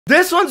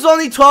This one's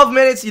only 12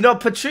 minutes. You know,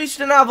 Patrice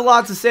didn't have a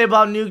lot to say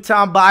about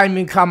Nuketown, but I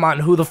mean, come on,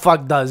 who the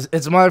fuck does?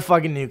 It's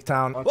motherfucking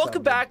Nuketown.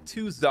 Welcome back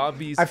to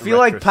Zombies. I feel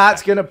like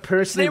Pat's gonna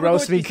personally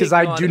roast me because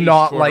I do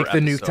not like the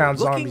Nuketown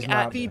Zombies Looking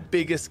map. at the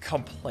biggest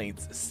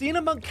complaints seen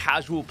among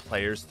casual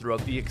players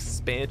throughout the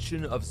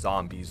expansion of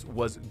Zombies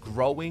was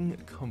growing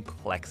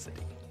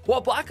complexity.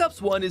 While Black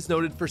Ops 1 is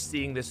noted for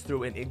seeing this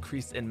through an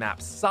increase in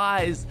map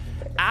size,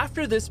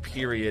 after this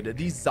period,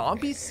 the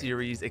Zombies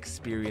series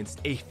experienced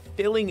a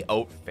filling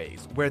out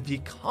phase where the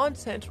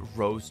content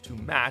rose to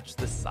match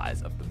the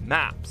size of the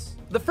maps.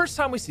 The first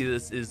time we see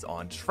this is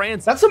on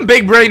Transit. That's some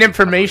big brain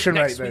information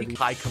right there. Next week,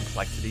 high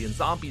complexity in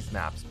Zombies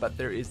maps, but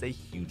there is a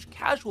huge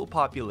casual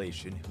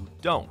population who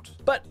don't.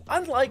 But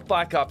unlike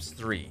Black Ops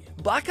 3,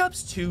 Black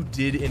Ops 2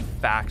 did in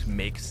fact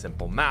make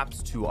simple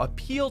maps to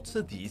appeal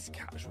to these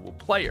casual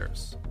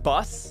players.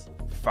 Bus,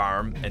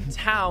 farm, and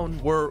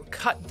town were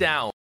cut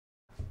down.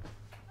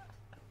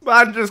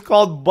 Man just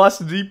called Bus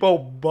Depot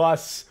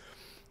Bus.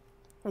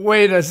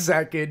 Wait a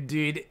second,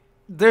 dude.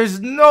 There's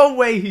no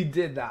way he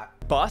did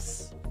that.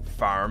 Bus,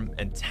 farm,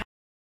 and town.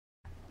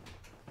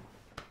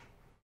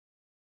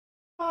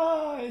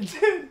 Oh, I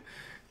did.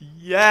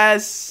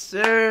 Yes,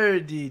 sir,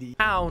 Didi.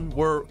 Town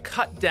were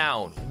cut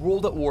down,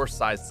 World at War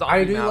size zombie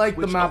I do maps, like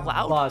the which map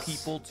allowed Bus.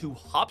 people to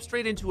hop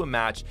straight into a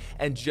match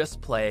and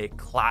just play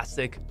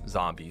classic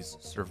Zombies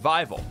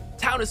survival.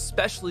 Town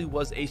especially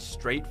was a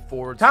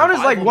straightforward Town is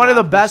like one of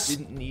the best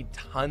didn't need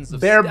tons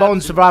of bare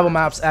bones survival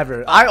maps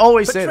ever. I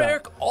always say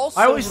that. Also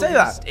I always say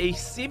that. A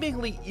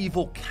seemingly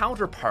evil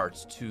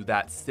counterpart to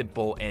that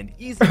simple and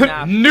easy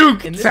map.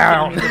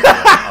 Nuketown.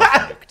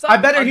 I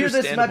better hear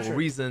this metric.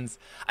 Reasons,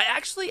 I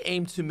actually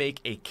aim to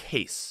make a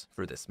case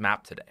for this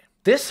map today.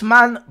 This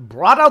man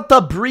brought out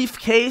the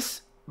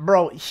briefcase.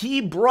 Bro,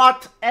 he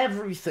brought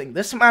everything.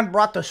 This man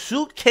brought the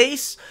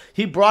suitcase.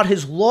 He brought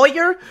his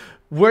lawyer.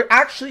 We're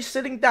actually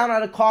sitting down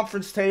at a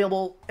conference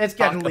table. It's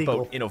getting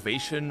legal. About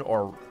innovation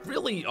or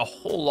really a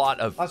whole lot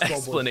of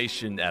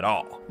explanation at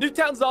all.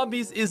 Nuketown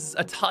Zombies is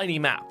a tiny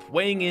map,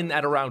 weighing in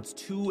at around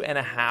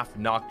 2.5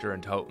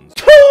 Nocturne totens.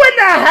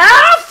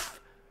 2.5?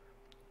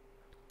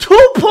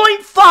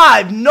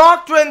 2.5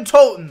 Nocturne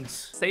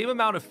totens. Same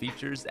amount of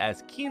features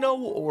as Kino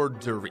or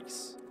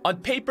Doris. On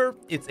paper,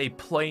 it's a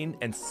plain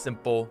and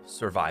simple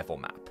survival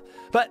map,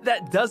 but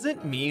that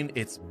doesn't mean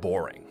it's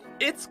boring.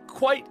 It's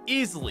quite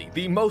easily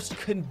the most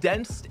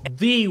condensed,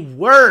 the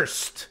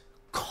worst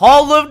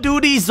Call of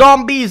Duty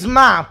Zombies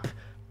map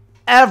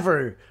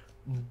ever.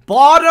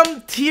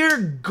 Bottom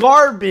tier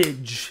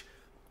garbage,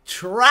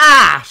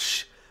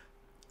 trash,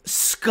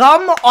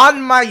 scum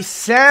on my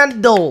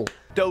sandal.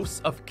 Dose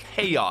of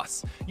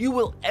chaos you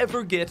will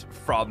ever get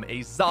from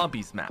a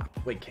Zombies map.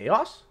 Wait,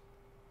 chaos?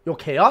 Yo,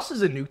 chaos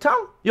is in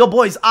Nuketown? Yo,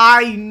 boys,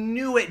 I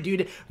knew it,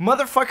 dude.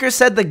 Motherfucker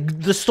said the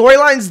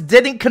storylines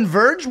didn't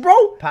converge,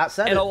 bro. Pat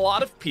said it. And a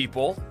lot of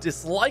people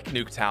dislike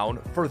Nuketown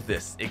for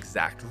this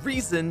exact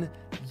reason,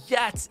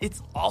 yet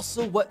it's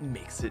also what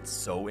makes it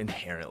so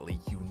inherently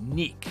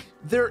unique.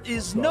 There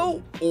is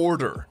no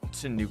order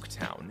to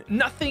Nuketown.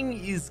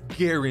 Nothing is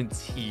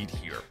guaranteed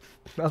here.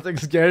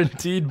 Nothing's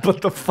guaranteed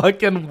but the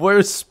fucking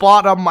worst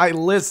spot on my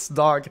list,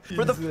 dog.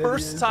 For the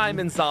first time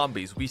in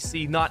Zombies, we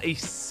see not a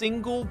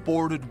single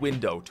boarded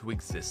window to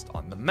exist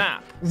on the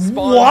map.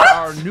 Spawns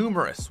are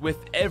numerous,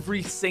 with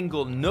every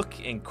single nook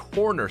and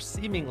corner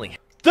seemingly.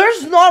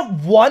 There's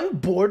not one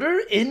border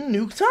in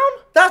Nuketown?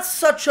 That's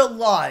such a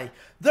lie.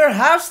 There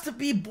has to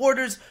be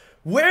borders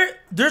where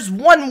there's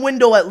one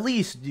window at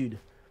least, dude.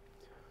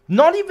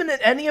 Not even in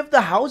any of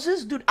the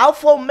houses? Dude,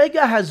 Alpha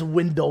Omega has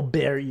window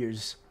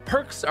barriers.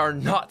 Perks are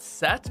not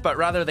set, but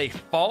rather they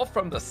fall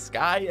from the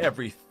sky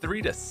every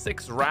 3 to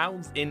 6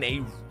 rounds in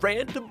a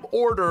random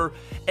order,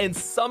 and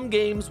some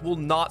games will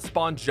not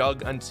spawn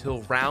Jug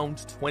until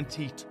round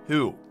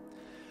 22.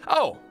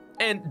 Oh,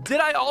 and did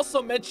I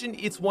also mention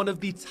it's one of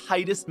the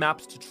tightest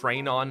maps to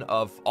train on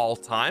of all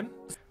time?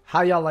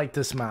 How y'all like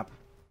this map?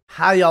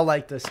 How y'all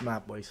like this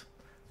map, boys?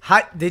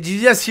 Did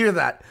you just hear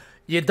that?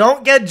 You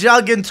don't get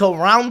Jug until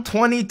round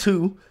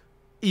 22.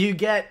 You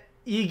get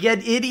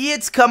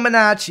idiots coming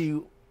at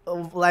you.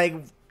 Like,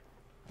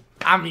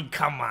 I mean,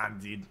 come on,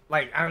 dude.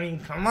 Like, I mean,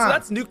 come on. So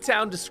that's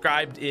Nuketown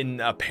described in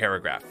a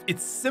paragraph.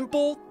 It's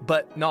simple,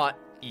 but not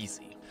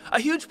easy. A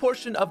huge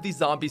portion of the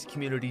Zombies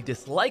community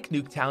dislike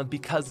Nuketown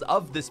because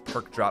of this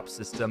perk drop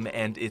system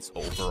and its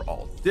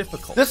overall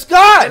difficulty. This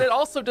guy! And it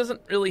also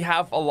doesn't really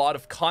have a lot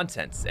of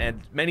content,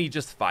 and many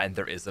just find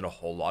there isn't a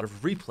whole lot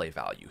of replay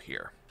value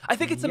here. I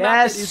think it's a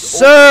map that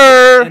is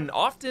old and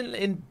often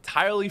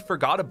entirely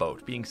forgot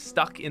about, being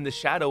stuck in the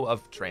shadow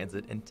of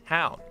Transit and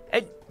Town.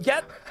 And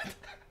yet,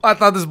 I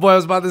thought this boy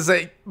was about to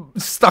say,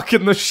 stuck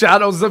in the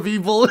shadows of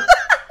evil.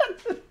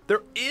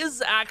 there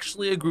is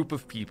actually a group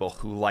of people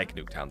who like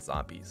Nuketown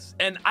Zombies,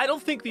 and I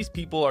don't think these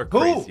people are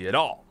crazy at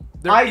all.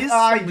 There is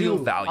some real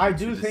value I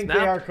do to this think map,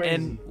 they are crazy.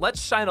 and let's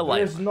shine a light.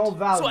 There's no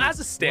value. So as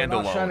a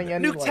standalone,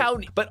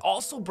 Nuketown, but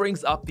also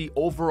brings up the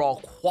overall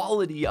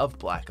quality of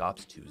Black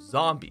Ops 2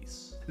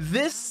 Zombies.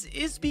 This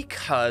is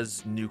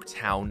because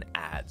Nuketown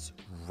adds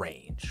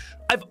range.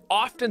 I've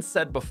often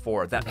said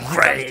before that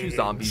Black Ops 2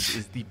 Zombies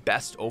is the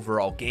best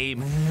overall game,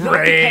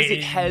 not because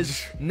it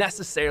has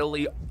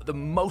necessarily the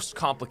most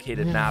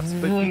complicated maps,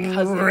 but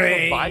because it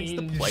provides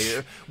the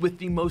player with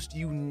the most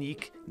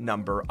unique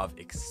number of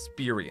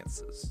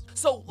experiences.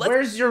 So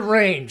where's your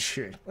range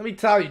here? Let me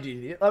tell you,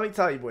 dude. Let me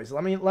tell you, boys.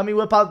 Let me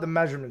whip out the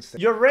measurement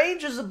stick. Your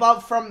range is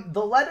about from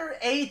the letter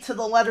A to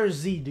the letter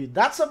Z, dude.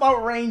 That's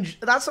about range.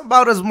 That's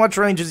about as much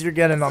range as you're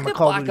getting on the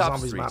Call of Duty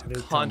Zombies map. To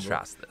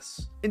contrast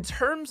this, in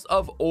terms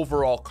of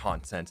overall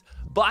content,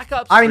 Black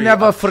Ops 3 I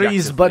never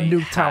freeze, but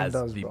Nuketown has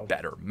does, the bro.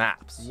 better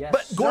maps. Yes,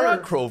 but Goron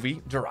sir.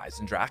 Krovi,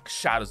 Drak,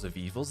 Shadows of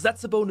Evil,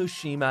 Zetsubo no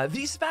Shima,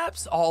 these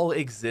maps all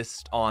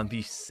exist on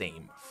the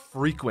same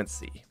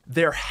frequency.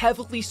 They're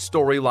heavily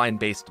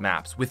storyline-based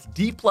maps with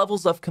deep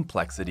levels of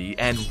complexity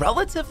and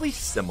relatively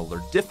similar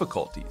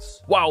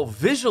difficulties. While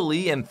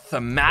visually and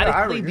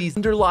thematically, these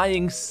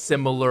underlying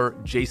similar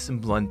Jason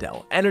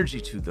Blundell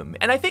energy to them.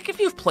 And I think if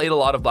you've played a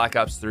lot of Black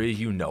Ops 3,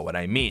 you know what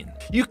I mean.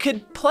 You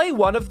could play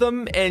one of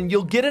them and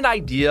you'll get an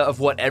idea of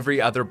what every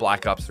other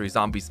Black Ops 3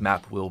 Zombies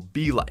map will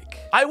be like.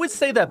 I would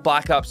say that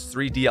Black Ops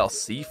 3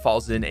 DLC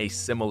falls in a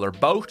similar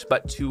boat,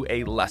 but to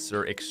a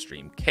lesser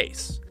extreme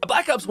case.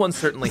 Black Ops 1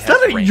 certainly has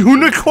that a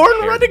unicorn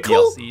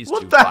reticle?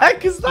 What the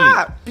heck is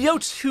that?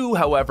 BO2,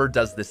 however,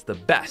 does this the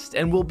best,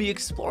 and we'll be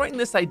exploring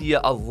this idea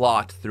a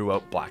lot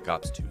throughout Black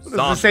Ops 2 Zombies.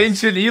 Is this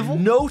Ancient Evil?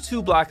 No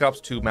two Black Ops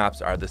 2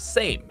 maps are the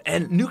same,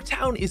 and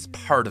Nuketown is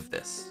part of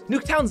this.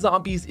 Nuketown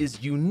Zombies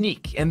is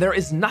unique, and there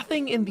is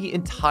nothing in the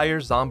entire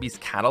Zombies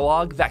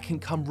catalog that can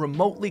come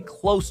remotely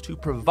close to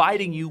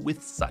providing you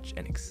with such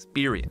an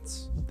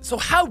experience. So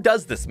how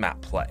does this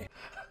map play?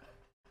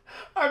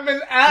 I'm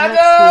an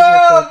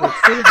Adam!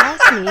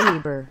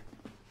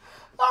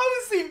 How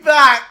is he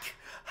back?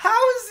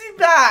 How is he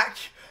back?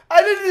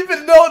 I didn't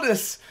even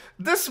notice.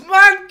 This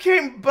man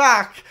came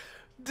back.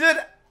 Did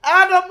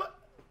Adam,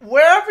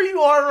 wherever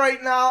you are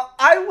right now,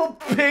 I will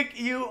pick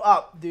you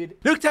up,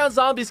 dude. Nuketown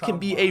Zombies can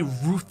be a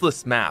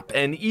ruthless map,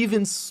 and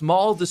even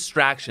small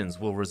distractions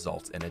will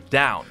result in a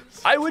down.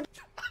 I would...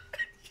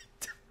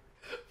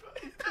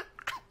 In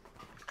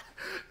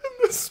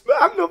the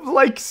span of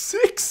like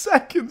 6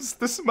 seconds,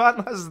 this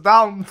man has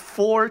downed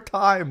 4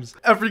 times.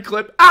 Every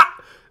clip,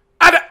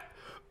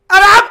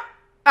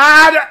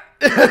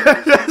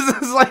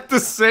 this is like the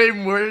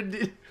same word,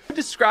 dude.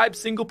 Describe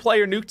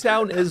single-player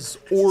Nuketown as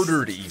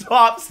ordered evil.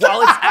 Stop.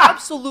 While it's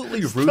absolutely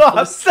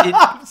ruthless,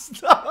 Stop.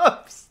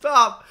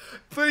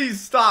 Please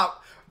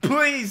stop.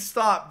 Please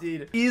stop,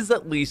 dude. It is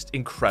at least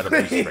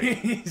incredibly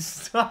straight. Please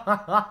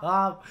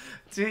stop.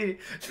 Dude,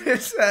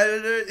 this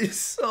editor is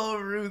so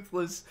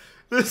ruthless.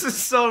 This is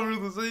so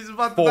ruthless. He's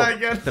about to die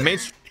again. The main...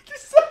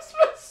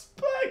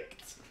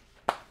 Disrespect.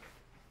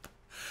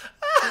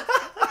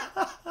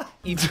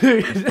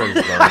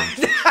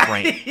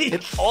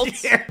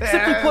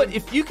 Simply put,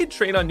 if you can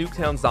train on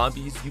Nuketown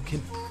Zombies, you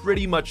can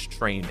pretty much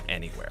train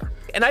anywhere.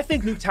 And I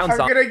think Nuketown Zombies...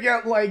 I'm gonna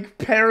get like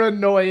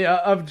paranoia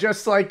of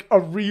just like a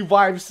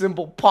revive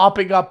symbol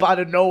popping up out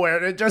of nowhere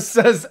and it just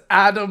says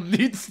Adam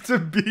needs to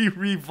be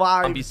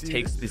revived. Zombies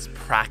takes this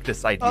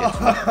practice idea to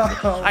a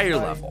higher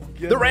level.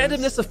 The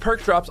randomness of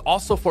perk drops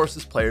also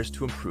forces players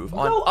to improve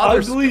on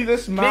other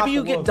skills. Maybe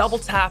you get double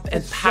tap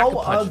and pack a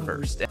punch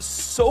first.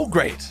 So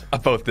great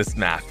about this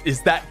map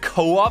is that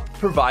co-op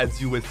provides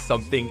you with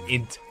something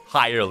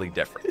entirely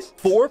different.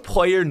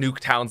 4-player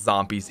Nuketown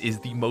Zombies is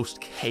the most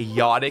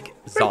chaotic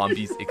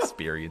Zombies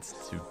experience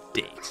to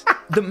date.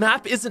 The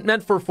map isn't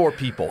meant for 4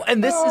 people,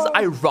 and this is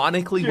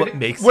ironically what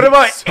makes what it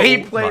about so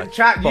 8-player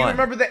chat? fun. Do you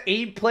remember the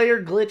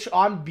 8-player glitch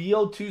on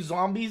BO2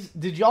 Zombies?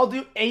 Did y'all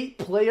do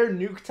 8-player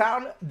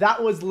Nuketown?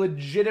 That was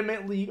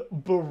legitimately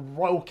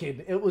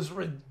broken. It was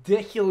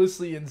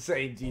ridiculously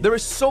insane, dude. There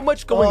is so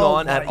much going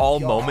on at all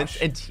moments,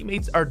 and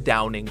teammates are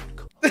downing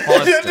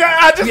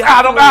constantly.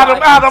 Adam.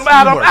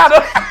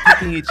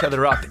 Picking each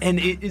other up, and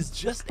it is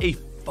just a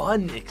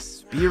fun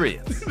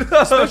experience.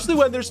 Especially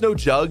when there's no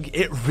jug,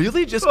 it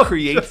really just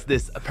creates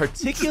this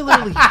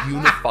particularly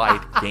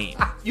unified game.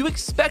 You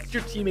expect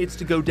your teammates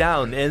to go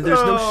down, and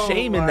there's no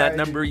shame in that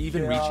number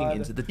even reaching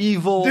into the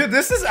evil. Dude,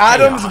 this is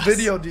Adam's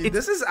video, dude.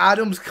 This is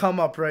Adam's come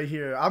up right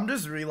here. I'm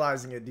just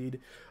realizing it, dude.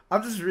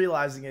 I'm just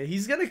realizing it.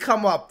 He's gonna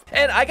come up.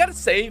 And I gotta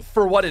say,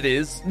 for what it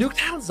is,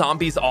 Nuketown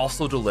Zombies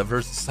also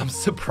delivers some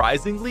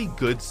surprisingly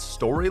good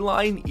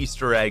storyline,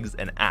 Easter eggs,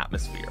 and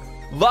atmosphere.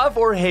 Love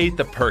or hate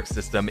the perk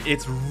system,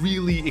 it's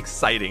really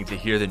exciting to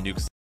hear the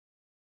nukes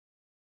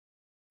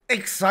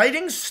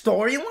exciting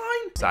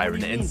storyline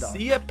siren and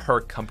see a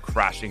perk come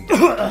crashing down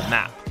the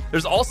map.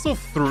 There's also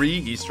 3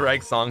 Easter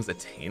egg songs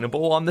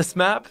attainable on this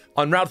map.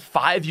 On Route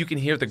 5, you can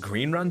hear the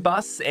Green Run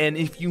bus, and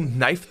if you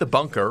knife the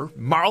bunker,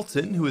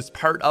 Marlton, who is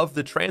part of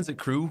the transit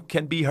crew,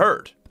 can be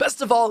heard.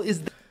 Best of all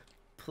is...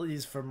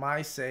 Please, for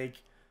my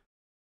sake,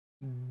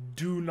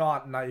 Do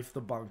not knife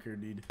the bunker,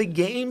 dude. The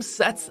game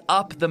sets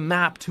up the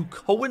map to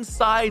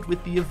coincide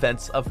with the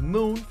events of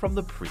Moon from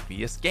the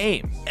previous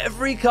game.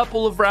 Every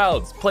couple of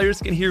rounds,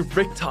 players can hear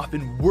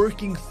Richtofen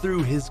working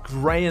through his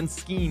grand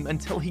scheme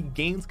until he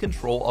gains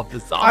control of the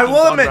zombies. I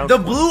will admit, the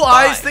blue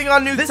eyes 25. thing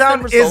on This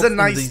Nuketown then is a results in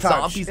nice the touch.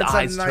 zombies' It's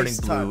eyes a nice turning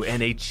blue touch.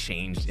 and a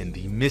change in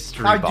the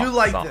mystery I box do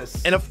like song.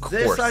 this. And of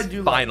This course, I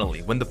do like.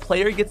 finally, when the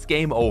player gets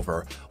game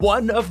over,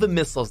 one of the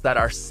missiles that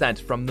are sent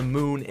from the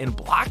moon in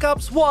Black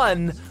Ops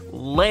 1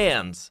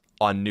 lands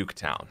on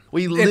Nuketown.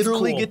 We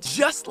literally cool. get,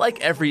 just like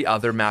every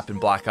other map in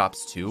Black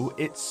Ops 2,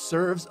 it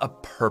serves a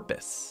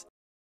purpose.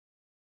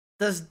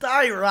 Does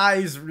Die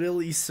Rise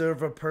really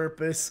serve a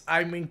purpose?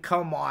 I mean,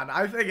 come on.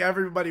 I think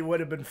everybody would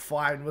have been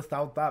fine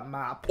without that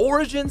map.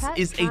 Origins That's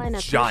is a trying to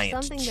push giant,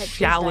 something that just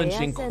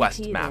challenging ISNT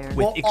quest there. map with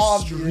Well,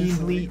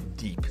 extremely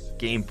deep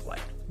gameplay.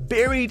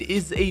 Buried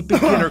is a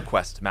beginner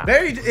quest map.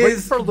 Buried great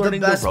is for the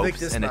learning the, best ropes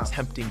Victus and map.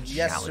 attempting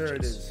Yes, challenges. sir,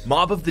 it is.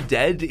 Mob of the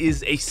Dead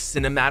is a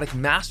cinematic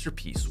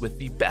masterpiece with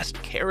the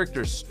best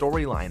characters,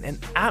 storyline,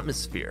 and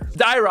atmosphere.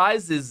 Die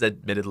Rise is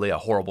admittedly a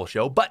horrible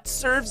show, but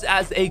serves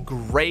as a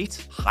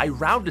great high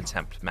round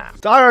attempt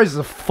map. Die Rise is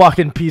a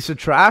fucking piece of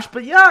trash,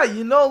 but yeah,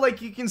 you know, like,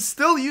 you can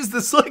still use the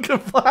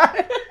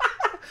solidifier.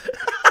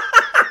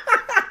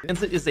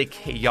 It is a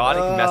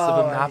chaotic mess of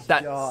a Oh map my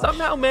that gosh.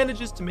 somehow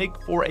manages to make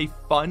for a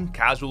fun,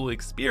 casual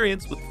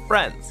experience with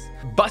friends.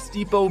 Bus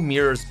Depot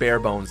mirrors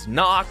Barebones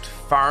Knocked,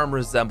 Farm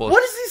resembles...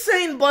 What is he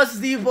saying, Bus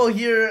Depot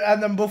here,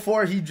 and then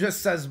before he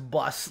just says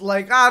bus?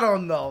 Like, I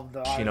don't know,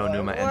 dog. Chino, Like,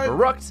 Numa, what? and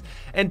Barucht,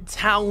 and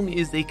Town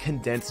is a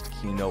condensed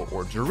Kino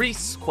or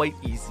Jerice, quite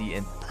easy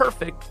and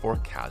perfect for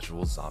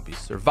casual zombie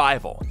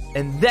survival.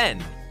 And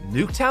then,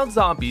 Nuketown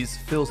Zombies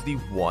fills the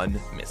one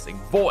missing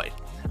void.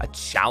 A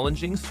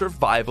challenging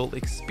survival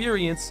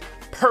experience,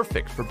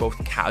 perfect for both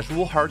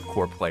casual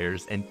hardcore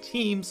players and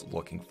teams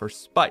looking for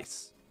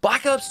spice.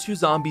 Black Ops 2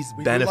 Zombies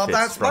We do love that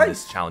benefits from this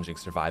spice. challenging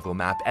survival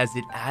map as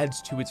it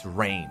adds to its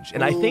range,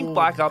 and I think Ooh,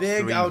 Black Ops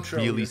big 3 outro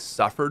really here.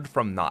 suffered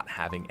from not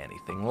having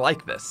anything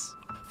like this.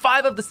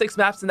 5 of the 6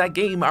 maps in that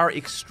game are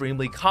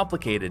extremely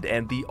complicated,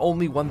 and the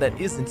only one that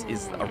isn't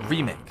is a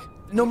remake.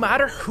 No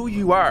matter who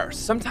you are,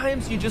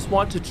 sometimes you just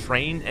want to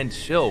train and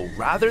chill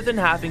rather than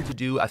having to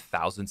do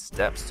 1,000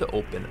 steps to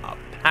open up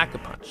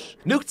Pack-a-Punch.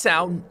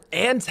 Nuketown,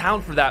 and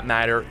Town for that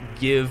matter,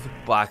 give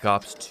Black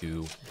Ops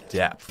 2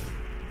 depth.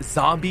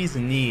 Zombies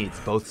needs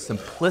both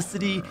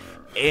simplicity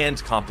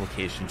and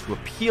complication to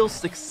appeal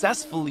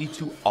successfully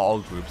to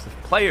all groups of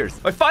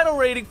players. My final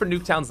rating for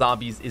Nuketown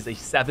Zombies is a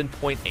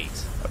 7.8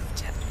 out of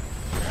 10.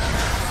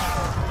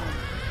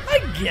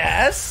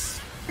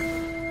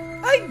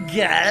 I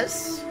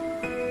guess.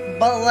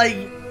 But, like,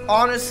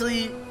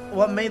 honestly,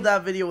 what made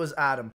that video was Adam.